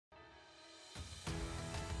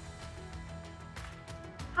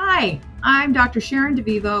Hi, I'm Dr. Sharon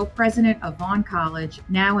DeVivo, president of Vaughn College,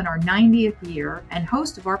 now in our 90th year, and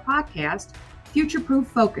host of our podcast, Future Proof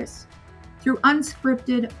Focus. Through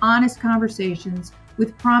unscripted, honest conversations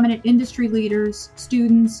with prominent industry leaders,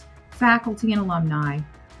 students, faculty, and alumni,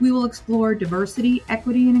 we will explore diversity,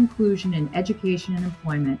 equity, and inclusion in education and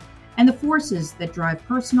employment, and the forces that drive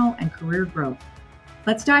personal and career growth.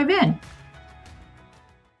 Let's dive in.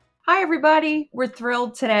 Hi, everybody. We're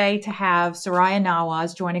thrilled today to have Suraiya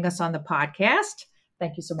Nawaz joining us on the podcast.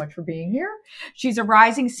 Thank you so much for being here. She's a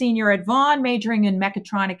rising senior at Vaughn, majoring in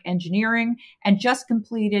mechatronic engineering, and just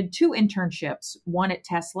completed 2 internships, one at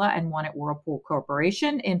Tesla and one at Whirlpool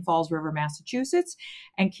Corporation in Falls River, Massachusetts,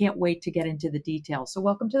 and can't wait to get into the details. So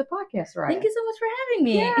welcome to the podcast, Suraiya. Thank you so much for having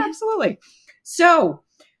me. Yeah, absolutely. So,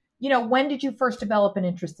 when did you first develop an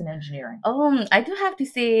interest in engineering? I do have to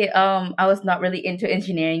say, I was not really into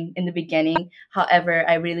engineering in the beginning. However,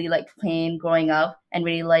 I really liked playing growing up and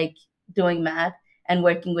really like doing math and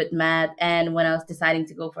working with math. And when I was deciding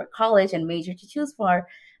to go for college and major to choose for,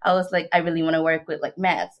 I was like, I really want to work with like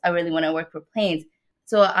maths. I really want to work for planes.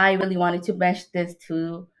 So I really wanted to mesh these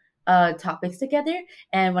two topics together.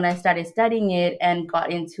 And when I started studying it and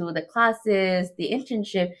got into the classes, the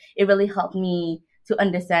internship, it really helped me to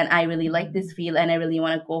understand I really like this field and I really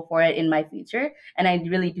want to go for it in my future. And I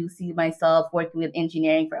really do see myself working with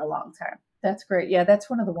engineering for a long term. That's great. Yeah, that's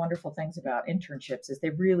one of the wonderful things about internships is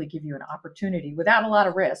they really give you an opportunity without a lot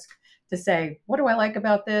of risk to say, what do I like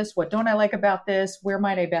about this? What don't I like about this? Where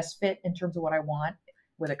might I best fit in terms of what I want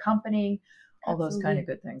with a company? All Absolutely. Those kind of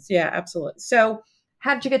good things. Yeah, absolutely. So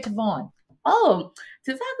how did you get to Vaughn? Oh,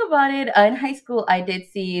 to talk about it, in high school, I did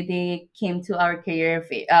see they came to our career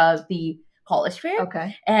fair, the college fair.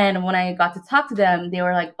 Okay. And when I got to talk to them, they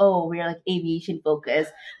were like, oh, we're like aviation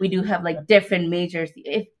focused. We do have like different majors,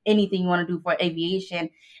 if anything you want to do for aviation.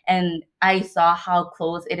 And I saw how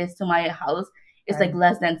close it is to my house. It's like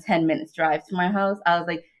less than 10 minutes drive to my house. I was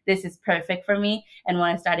like, this is perfect for me. And when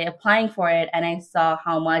I started applying for it and I saw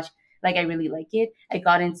how much like I really like it, I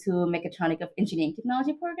got into mechatronic of engineering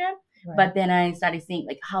technology program. Right. But then I started seeing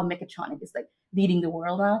like how mechatronic is like leading the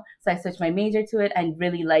world now. So I switched my major to it. I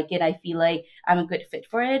really like it. I feel like I'm a good fit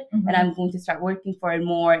for it. Mm-hmm. And I'm going to start working for it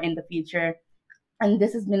more in the future. And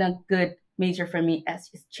this has been a good major for me. It's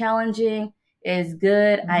challenging, it's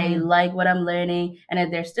good. Mm-hmm. I like what I'm learning.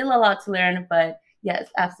 And there's still a lot to learn, but yes,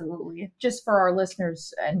 absolutely. Just for our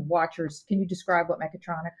listeners and watchers, can you describe what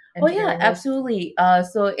mechatronic engineering is? Absolutely.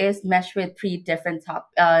 So it's meshed with 3 different top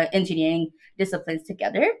engineering disciplines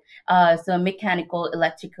together. So mechanical,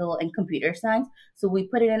 electrical, and computer science. So we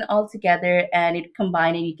put it in all together and it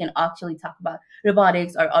combined and you can actually talk about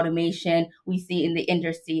robotics or automation we see in the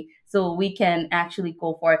industry. So we can actually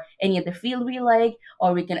go for any other field we like,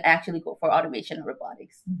 or we can actually go for automation or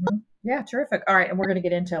robotics. Mm-hmm. Yeah, terrific. All right. And we're going to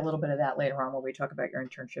get into a little bit of that later on when we talk about your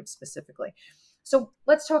internship specifically. So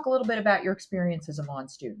let's talk a little bit about your experience as a Vaughn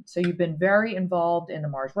student. So you've been very involved in the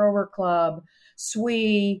Mars Rover Club,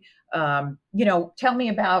 SWE. Tell me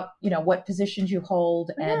about, what positions you hold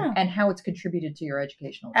and how it's contributed to your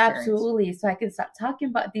educational experience. Absolutely. So I can start talking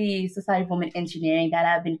about the Society of Women Engineering that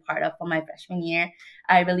I've been part of for my freshman year.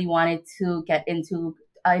 I really wanted to get into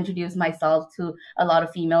introduce myself to a lot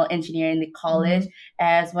of female engineering in the college. Mm-hmm.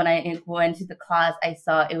 As when I went to the class, I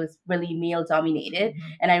saw it was really male dominated.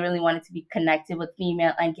 Mm-hmm. And I really wanted to be connected with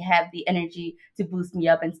female and have the energy to boost me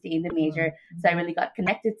up and stay in the major. Mm-hmm. So I really got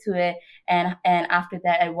connected to it. And after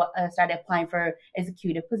that, I started applying for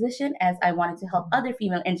executive position as I wanted to help other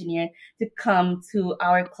female engineers to come to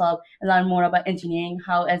our club and learn more about engineering,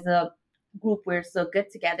 how as a group we're so good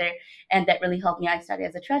together, and that really helped me. I started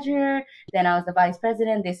as a treasurer, then I was the vice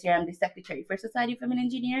president. This year I'm the secretary for Society of Women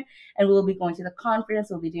Engineer, and we'll be going to the conference.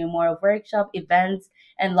 We'll be doing more of workshop events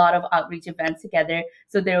and a lot of outreach events together,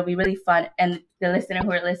 so there will be really fun. And the listener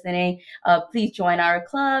who are listening, please join our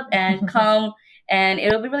club and come, and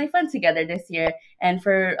it'll be really fun together this year. And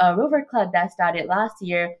for Rover Club that started last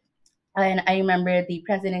year, and I remember the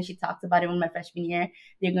president, she talked about it in my freshman year.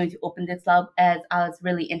 They're going to open this club as I was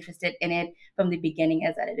really interested in it from the beginning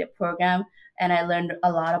as I did a program. And I learned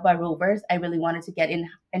a lot about rovers. I really wanted to get in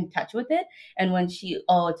touch with it. And when she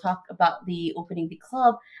talked about the opening the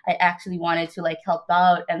club, I actually wanted to help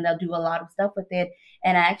out and they'll do a lot of stuff with it.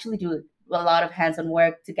 And I actually do a lot of hands-on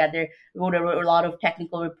work together, wrote a lot of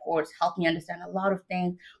technical reports, helped me understand a lot of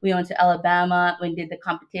things. We went to Alabama, we did the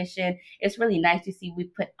competition. It's really nice to see we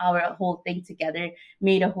put our whole thing together,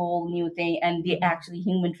 made a whole new thing, and they actually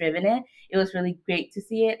human-driven it. It was really great to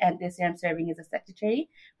see it. And this year I'm serving as a secretary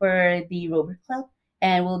for the Rover Club.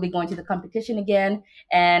 and we'll be going to the competition again.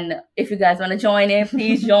 And if you guys want to join in,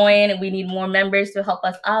 please join. We need more members to help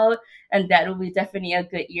us out, and that will be definitely a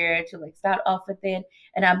good year to like start off with it.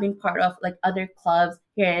 And I've been part of like other clubs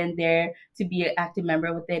here and there to be an active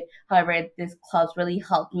member with it. However, these clubs really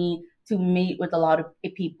helped me to meet with a lot of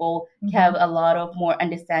people, have a lot of more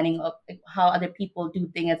understanding of like, how other people do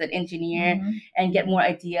things as an engineer, and get more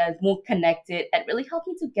ideas, more connected. It really helped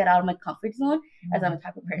me to get out of my comfort zone, as I'm a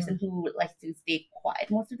type of person who likes to stay quiet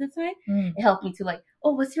most of the time. It helped me to like,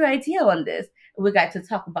 oh, what's your idea on this? We got to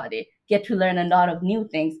talk about it, get to learn a lot of new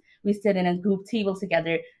things. We sit in a group table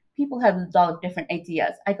together. People have a lot of different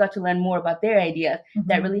ideas. I got to learn more about their ideas.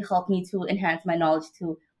 That really helped me to enhance my knowledge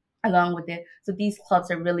too, along with it. So these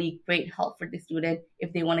clubs are really great help for the student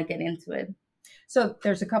if they want to get into it. So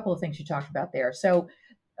there's a couple of things you talked about there. So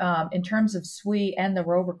in terms of SWE and the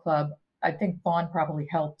Rover Club, I think Vaughn probably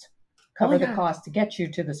helped cover the cost to get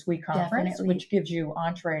you to the SWE conference, which gives you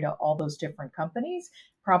entree to all those different companies.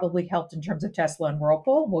 Probably helped in terms of Tesla and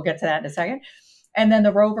Whirlpool. We'll get to that in a second. And then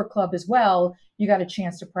the Rover Club as well, you got a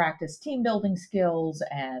chance to practice team building skills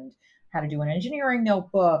and how to do an engineering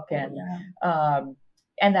notebook and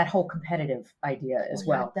that whole competitive idea as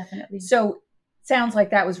well. Definitely. So sounds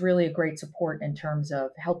like that was really a great support in terms of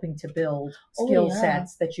helping to build skill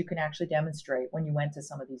sets that you can actually demonstrate when you went to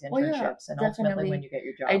some of these internships and ultimately when you get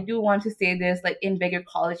your job. I do want to say this, like in bigger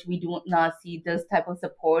college, we do not see this type of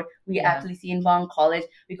support. We actually see in Vaughn College,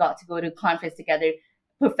 we got to go to conference together.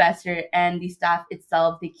 Professor and the staff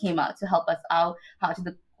itself, they came out to help us out, how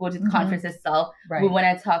to go to the conference itself. When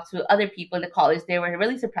I talked to other people in the college, they were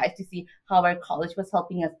really surprised to see how our college was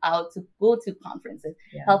helping us out to go to conferences,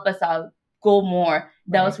 help us out, go more.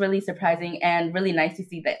 That was really surprising and really nice to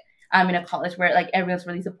see that I'm in a college where like everyone's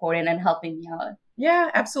really supporting and helping me out.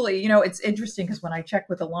 Yeah, absolutely. You know, it's interesting because when I check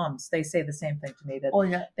with alums, they say the same thing to me,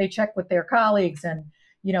 that they check with their colleagues, and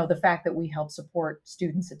you know, the fact that we help support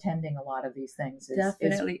students attending a lot of these things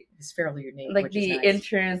is fairly unique. Like the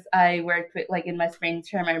interns I worked with, like in my spring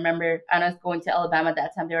term, I remember, and I was going to Alabama at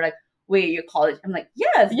that time, they were like, wait, your college? I'm like,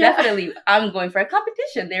 yes, definitely. I'm going for a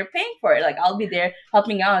competition. They're paying for it. Like, I'll be there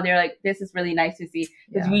helping out. They're like, this is really nice to see.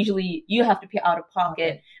 Because usually you have to pay out of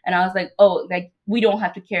pocket. And I was like, oh, like, we don't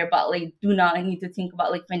have to care about, like, do not need to think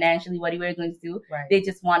about, like, financially what we're going to do. They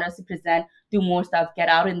just want us to present, do more stuff, get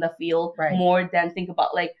out in the field more than think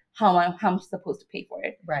about, like, how I'm supposed to pay for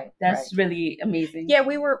it. That's really amazing. Yeah,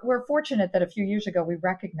 we're fortunate that a few years ago we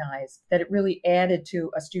recognized that it really added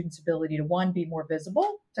to a student's ability to, one, be more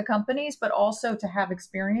visible to companies, but also to have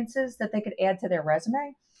experiences that they could add to their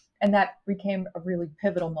resume. And that became a really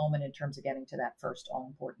pivotal moment in terms of getting to that first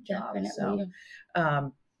all-important job.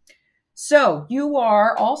 So you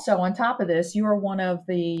are also, on top of this, you are one of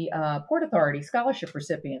the Port Authority scholarship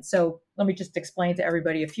recipients. So let me just explain to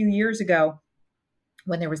everybody, a few years ago,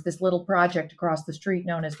 when there was this little project across the street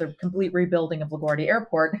known as the complete rebuilding of LaGuardia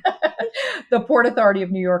Airport, the Port Authority of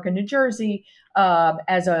New York and New Jersey,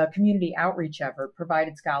 as a community outreach effort,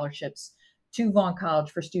 provided scholarships to Vaughn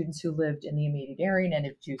College for students who lived in the immediate area. And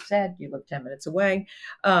as you said, you live 10 minutes away.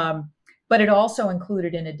 But it also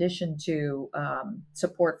included, in addition to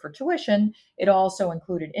support for tuition, it also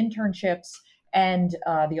included internships and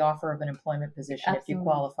the offer of an employment position if you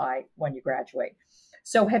qualify when you graduate.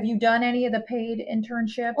 So have you done any of the paid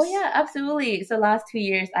internships? Oh, yeah, absolutely. So last 2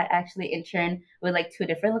 years, I actually interned with like 2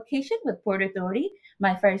 different locations with Port Authority.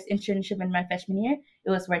 My first internship in my freshman year, it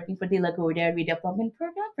was working for the LaGuardia redevelopment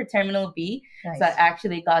program for Terminal B. Nice. So I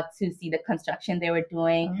actually got to see the construction they were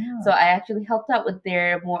doing. Oh. So I actually helped out with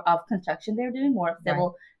their more of construction they were doing, more of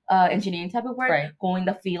civil engineering type of work, go in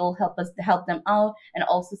the field, help them out, and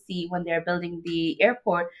also see when they're building the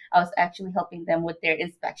airport. I was actually helping them with their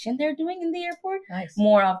inspection they're doing in the airport,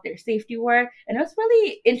 more of their safety work. And it was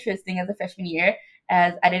really interesting as a freshman year,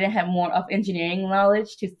 as I didn't have more of engineering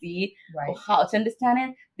knowledge to see how to understand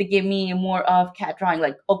it. They gave me more of CAD drawing,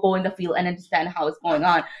 like, go in the field and understand how it's going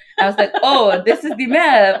on. I was like, oh, this is the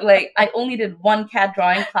map. Like, I only did 1 CAD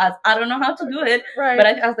drawing class. I don't know how to do it. But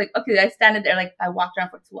I was like, okay, I stand there, like, I walked around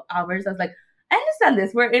for 2 hours. I was like, I understand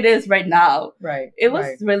this where it is right now. It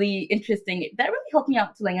was really interesting. That really helped me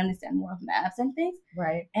out to like understand more of maps and things.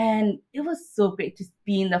 And it was so great to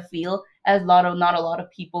be in the field, as not a lot of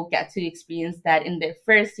people get to experience that in their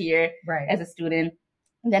first year as a student.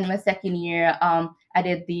 And then my second year, I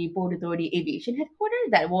did the Port Authority Aviation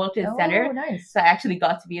Headquarters, that World Trade Center. So I actually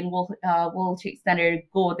got to be in World Trade Center,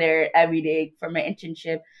 go there every day for my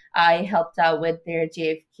internship. I helped out with their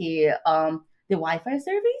JFK the Wi-Fi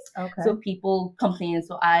surveys. So people complain.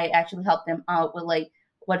 So I actually help them out with like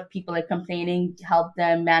what people are complaining, help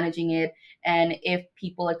them managing it. And if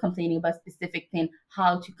people are complaining about specific thing,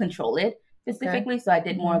 how to control it. specifically. So I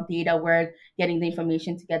did more of data work, getting the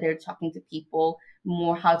information together, talking to people,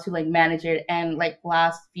 more how to like manage it. And like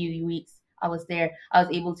last few weeks I was there, I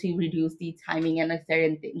was able to reduce the timing and like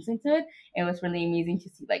certain things into it. It was really amazing to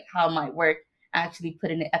see like how my work actually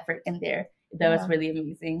put in the effort in there. That was really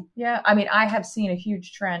amazing. Yeah. I mean, I have seen a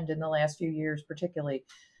huge trend in the last few years, particularly,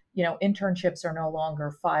 internships are no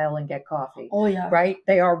longer file and get coffee. Oh yeah. Right?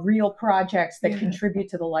 They are real projects that contribute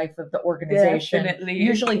to the life of the organization. Definitely.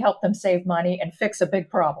 Usually help them save money and fix a big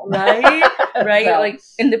problem. Right? Right. So, like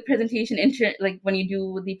in the presentation, like when you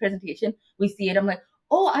do the presentation, we see it. I'm like,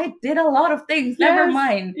 oh, I did a lot of things. Never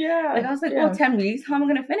mind. Yeah. Like I was like, oh, 10 weeks. How am I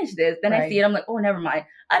going to finish this? Then I see it. I'm like, oh, never mind.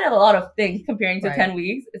 I did a lot of things comparing to 10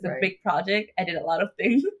 weeks. It's a big project. I did a lot of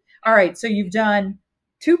things. All right. So you've done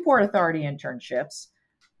 2 Port Authority internships,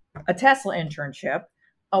 a Tesla internship,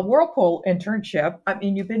 a Whirlpool internship. I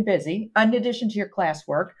mean, you've been busy in addition to your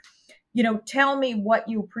classwork. Tell me what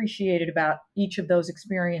you appreciated about each of those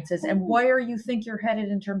experiences and where you think you're headed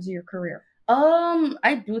in terms of your career.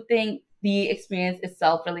 I do think the experience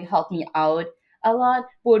itself really helped me out a lot.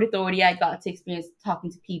 Port Authority, I got to experience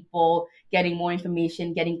talking to people, getting more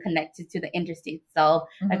information, getting connected to the industry itself.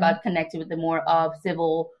 I got connected with the more of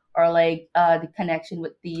civil or like the connection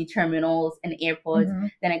with the terminals and airports.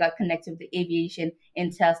 Then I got connected with the aviation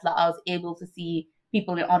in Tesla. I was able to see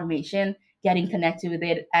people in automation, getting connected with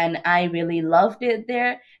it, and I really loved it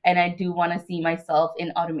there. And I do want to see myself in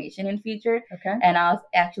automation in future. Okay. And I was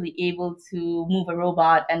actually able to move a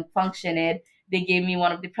robot and function it. They gave me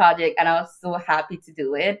one of the projects, and I was so happy to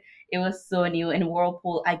do it. It was so new. In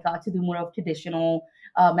Whirlpool, I got to do more of traditional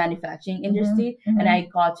manufacturing industry, and I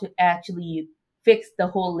got to actually fix the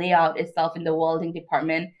whole layout itself in the welding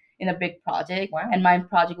department in a big project. Wow. And my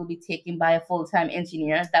project will be taken by a full-time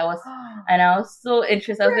engineer. And I was so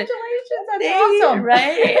interested. Congratulations, that's awesome.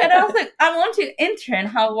 Right? And I was like, I want to intern.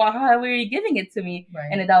 How were you giving it to me? Right.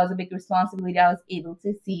 And that was a big responsibility I was able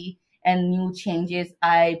to see, and new changes.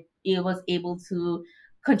 I was able to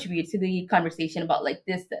contribute to the conversation about like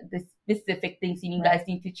this specific things you guys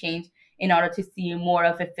need to change in order to see more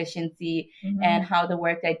of efficiency and how the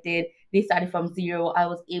work I did. They started from 0. I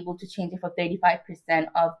was able to change it for 35%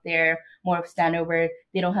 of their more of standard work.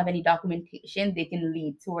 They don't have any documentation. They can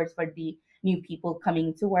lead towards for the new people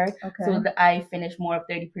coming to work. Okay. So I finished more of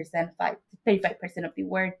 35% of the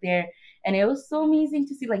work there. And it was so amazing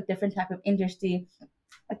to see like different type of industry,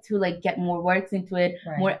 to like get more works into it,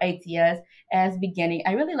 more ideas. As beginning,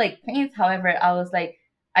 I really like paints. However, I was like,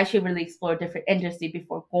 I should really explore different industry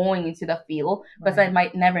before going into the field, because I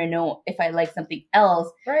might never know if I like something else.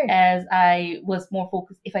 As I was more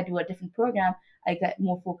focused, if I do a different program, I got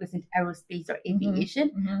more focused into aerospace or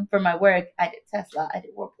aviation. For my work, I did Tesla, I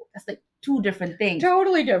did Whirlpool. That's like 2 different things.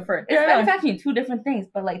 Totally different. It's manufacturing 2 different things,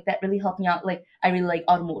 but like that really helped me out. Like I really like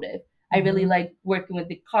automotive. I really like working with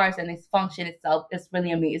the cars, and its function itself is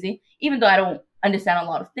really amazing. Even though I don't understand a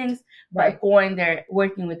lot of things, but going there,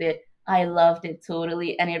 working with it, I loved it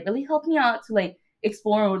totally. And it really helped me out to like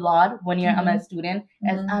explore a lot when I'm a student,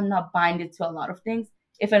 as I'm not binded to a lot of things.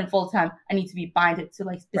 If I'm full time, I need to be binded to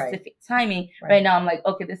like specific timing. Right now, I'm like,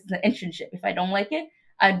 okay, this is an internship. If I don't like it,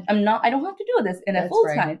 I don't have to do this in a full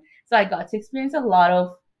time. So I got to experience a lot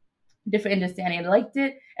of different industry, and I liked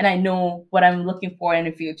it, and I know what I'm looking for in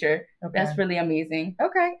the future. That's really amazing.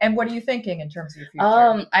 Okay. And what are you thinking in terms of your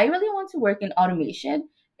future? I really want to work in automation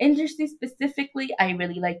industry specifically. I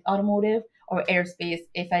really like automotive or aerospace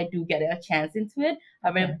if I do get a chance into it.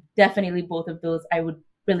 Definitely both of those I would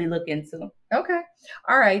really look into. Okay.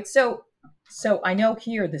 All right. So I know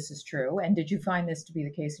here this is true. And did you find this to be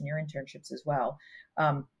the case in your internships as well?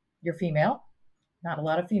 You're female. Not a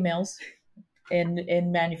lot of females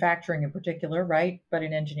in manufacturing in particular, right? But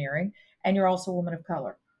in engineering. And you're also a woman of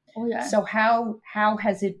color. Oh, yeah. So how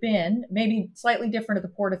has it been? Maybe slightly different at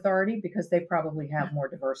the Port Authority because they probably have more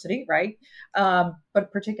diversity, right?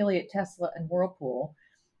 But particularly at Tesla and Whirlpool,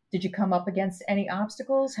 did you come up against any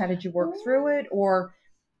obstacles? How did you work through it? Or,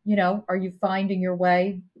 are you finding your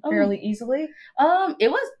way fairly easily?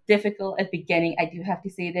 It was difficult at the beginning. I do have to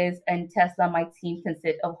say this. And Tesla, my team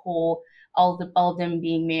consists of all of them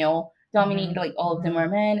being male dominated, like all of them are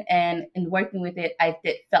men. And in working with it, I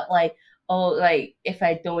felt like, oh, like if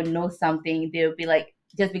I don't know something, they'll be like,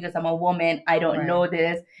 just because I'm a woman, I don't know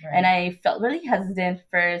this. And I felt really hesitant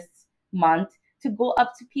first month to go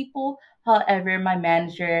up to people. However, my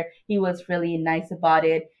manager, he was really nice about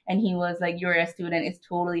it. And he was like, you're a student. It's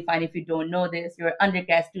totally fine if you don't know this. You're an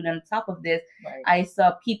undergrad student on top of this. I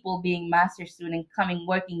saw people being master student coming,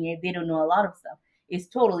 working here. They don't know a lot of stuff. It's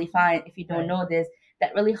totally fine if you don't know this.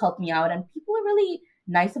 That really helped me out. And people are really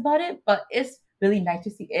nice about it. But it's really nice to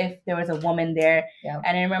see if there was a woman there. Yeah.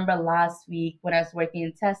 And I remember last week when I was working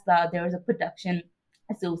in Tesla, there was a production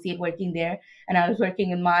associate working there, and I was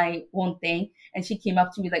working in my own thing, and she came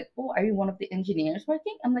up to me like, "Oh, are you one of the engineers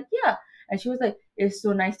working?" I'm like, "Yeah." And she was like, "It's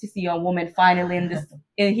so nice to see a woman finally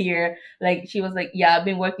in here." Like, she was like, "Yeah, I've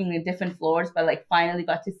been working in different floors, but like finally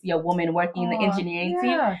got to see a woman working in the engineering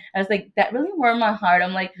team." I was like, that really warmed my heart.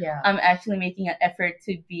 I'm like, I'm actually making an effort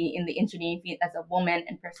to be in the engineering field as a woman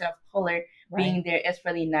and person of color. Being there is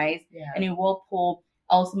really nice. And in Whirlpool,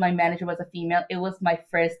 also my manager was a female. It was my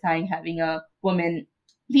first time having a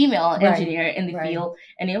female engineer in the field,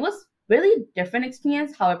 and it was really different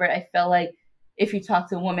experience. However, I felt like if you talk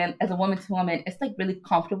to a woman as a woman to woman, it's like really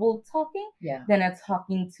comfortable talking. Then it's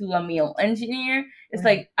talking to a male engineer. It's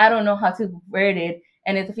like, I don't know how to word it.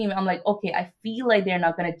 And as a female, I'm like, okay, I feel like they're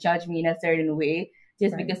not going to judge me in a certain way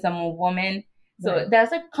just because I'm a woman. So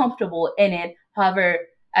that's like comfortable in it. However,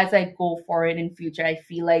 as I go forward in future, I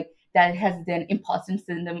feel like that hesitant imposter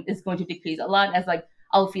syndrome is going to decrease a lot, as like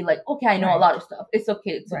I'll feel like, okay, I know a lot of stuff. It's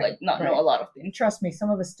okay to like not know a lot of things. Trust me, some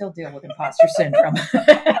of us still deal with imposter syndrome.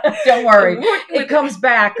 Don't worry. It comes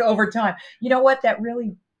back over time. You know what?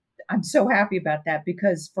 I'm so happy about that,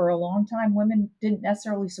 because for a long time, women didn't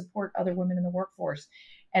necessarily support other women in the workforce.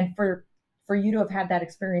 And for you to have had that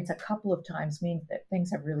experience a couple of times means that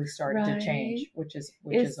things have really started to change, which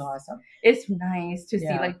is awesome. It's nice to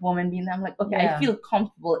see like women being there. I'm like, okay, I feel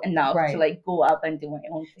comfortable enough to like go up and do my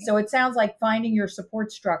own thing. So it sounds like finding your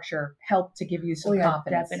support structure helped to give you some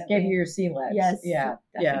confidence, gave you your sea legs. Yes. Yeah.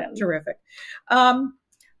 Definitely. Yeah. Terrific.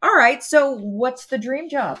 All right. So what's the dream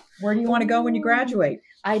job? Where do you want to go when you graduate?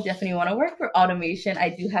 I definitely want to work for automation. I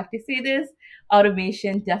do have to say this.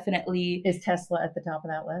 Automation definitely. Is Tesla at the top of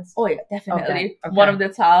that list? Oh, yeah, definitely. Okay. One of the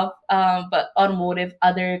top. But automotive,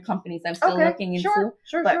 other companies I'm still looking into.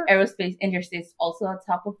 But aerospace industry is also on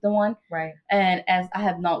top of the one. Right. And as I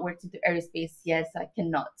have not worked into aerospace yet, so I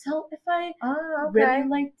cannot tell if I really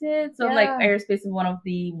liked it. So like aerospace is one of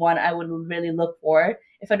the one I would really look for.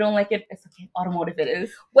 If I don't like it, it's okay. Automotive it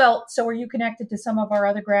is. Well, so are you connected to some of our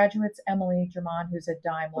other graduates? Emily Germán, who's at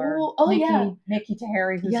Daimler. Nikki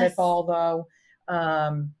Tahiri, who's at Volvo.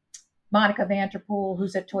 Monica Vanterpool,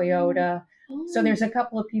 who's at Toyota. So there's a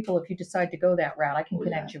couple of people, if you decide to go that route, I can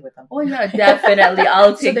connect you with them. Oh, yeah, definitely.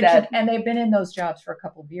 I'll take that. And they've been in those jobs for a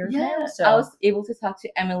couple of years now. So I was able to talk to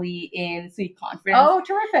Emily in Sweet Conference. Oh,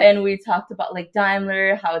 terrific. And we talked about like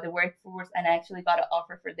Daimler, how the workforce, and I actually got an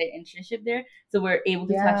offer for their internship there. So we're able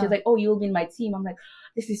to talk. She's like, oh, you'll be in my team. I'm like,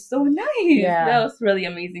 this is so nice. Yeah. That was really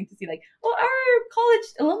amazing to see, like, oh, our college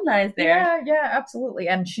alumni is there. Yeah, absolutely.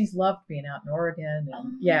 And she's loved being out in Oregon.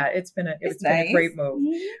 And it's been a great move.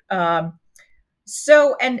 Mm-hmm.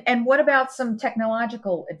 So, and what about some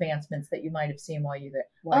technological advancements that you might have seen while you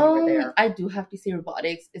were there? I do have to say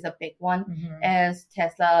robotics is a big one. Mm-hmm. As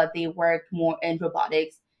Tesla, they work more in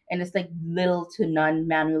robotics, and it's like little to none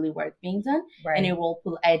manually work being done. Right. And in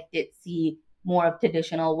Whirlpool, I did see more of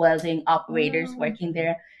traditional welding operators working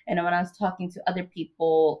there. And when I was talking to other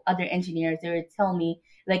people, other engineers, they would tell me,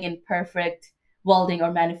 like, in perfect welding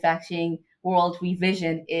or manufacturing world,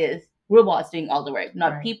 revision is robots doing all the work,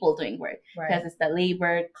 not people doing work, because it's the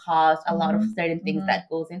labor, cost, a lot of certain things that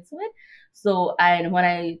goes into it. So, and when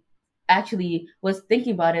I actually was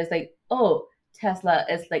thinking about it, it's like, oh, Tesla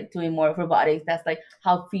is like doing more of robotics. That's like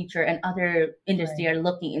how Future and other industry are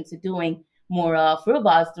looking into doing more of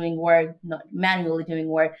robots doing work, not manually doing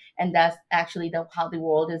work. And that's actually how the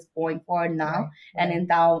world is going forward now. And then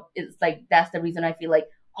now it's like, that's the reason I feel like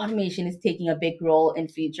automation is taking a big role in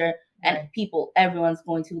Future. And everyone's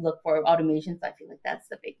going to look for automation. So I feel like that's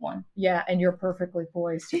the big one. Yeah, and you're perfectly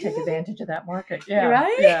poised to take advantage of that market. Yeah,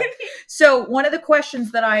 right? Yeah. So one of the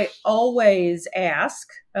questions that I always ask,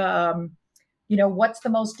 what's the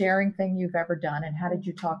most daring thing you've ever done, and how did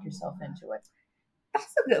you talk yourself into it?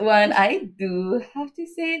 That's a good one. I do have to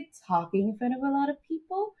say, talking in front of a lot of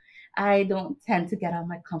people. I don't tend to get out of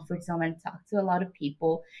my comfort zone and talk to a lot of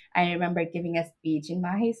people. I remember giving a speech in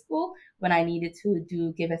my high school when I needed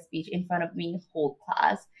to give a speech in front of me, whole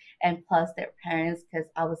class, and plus their parents, because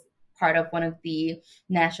I was part of one of the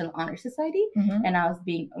National Honor Society, and I was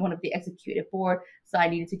being one of the executive board. So I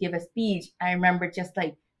needed to give a speech. I remember just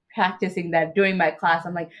like practicing that during my class.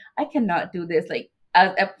 I'm like, I cannot do this. Like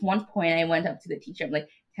at one point I went up to the teacher. I'm like,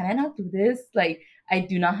 can I not do this? Like, I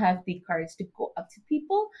do not have the courage to go up to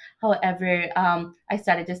people. However, I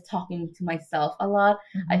started just talking to myself a lot.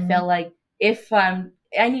 I felt like if I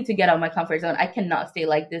need to get out of my comfort zone, I cannot stay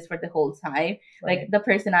like this for the whole time. Like the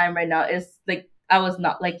person I am right now is like, I was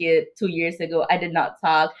not like it 2 years ago. I did not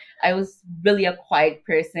talk. I was really a quiet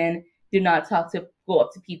person. Do not talk to go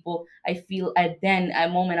up to people. I feel at a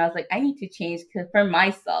moment I was like, I need to change for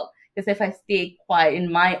myself. Because if I stay quiet in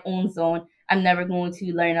my own zone, I'm never going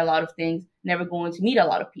to learn a lot of things, never going to meet a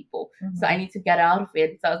lot of people. Mm-hmm. So I need to get out of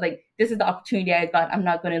it. So I was like, this is the opportunity I got. I'm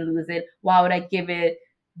not going to lose it. Why would I give it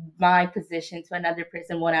my position to another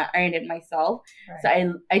person when I earned it myself? Right.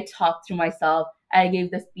 So I talked to myself. I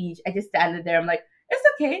gave the speech. I just standed there. I'm like, it's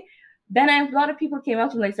okay. Then a lot of people came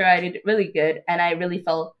up to me like, Suraiya, I did really good. And I really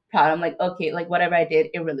felt proud. I'm like, okay, like whatever I did,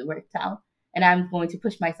 it really worked out. And I'm going to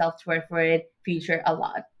push myself to work for it, future a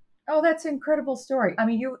lot. Oh, that's an incredible story. I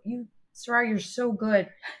mean, you, Suraiya, you're so good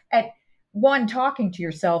at talking to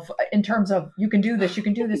yourself in terms of you can do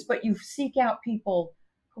this, but you seek out people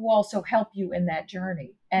who also help you in that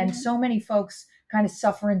journey. And mm-hmm. so many folks kind of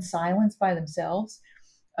suffer in silence by themselves.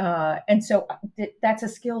 And so that's a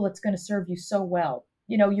skill that's going to serve you so well.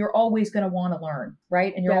 You know, you're always going to want to learn,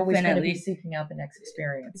 right? And you're always going to be seeking out the next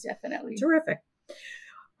experience. Definitely. Terrific.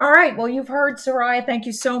 All right. Well, you've heard Suraiya. Thank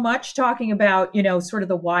you so much talking about, sort of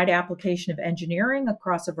the wide application of engineering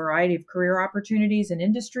across a variety of career opportunities and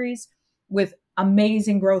industries with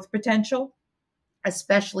amazing growth potential,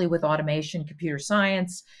 especially with automation, computer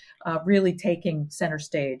science, really taking center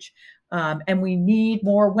stage. And we need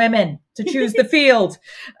more women to choose the field.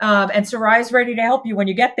 And Suraiya's ready to help you when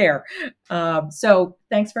you get there. So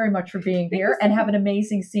thanks very much for being here and have an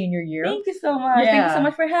amazing senior year. Thank you so much. Yeah. Thank you so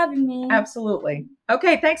much for having me. Absolutely.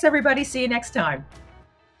 Okay. Thanks, everybody. See you next time.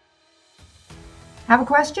 Have a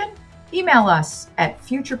question? Email us at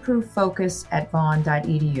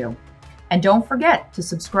futureprooffocus@vaughn.edu. And don't forget to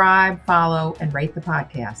subscribe, follow, and rate the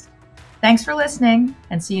podcast. Thanks for listening,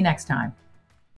 and see you next time.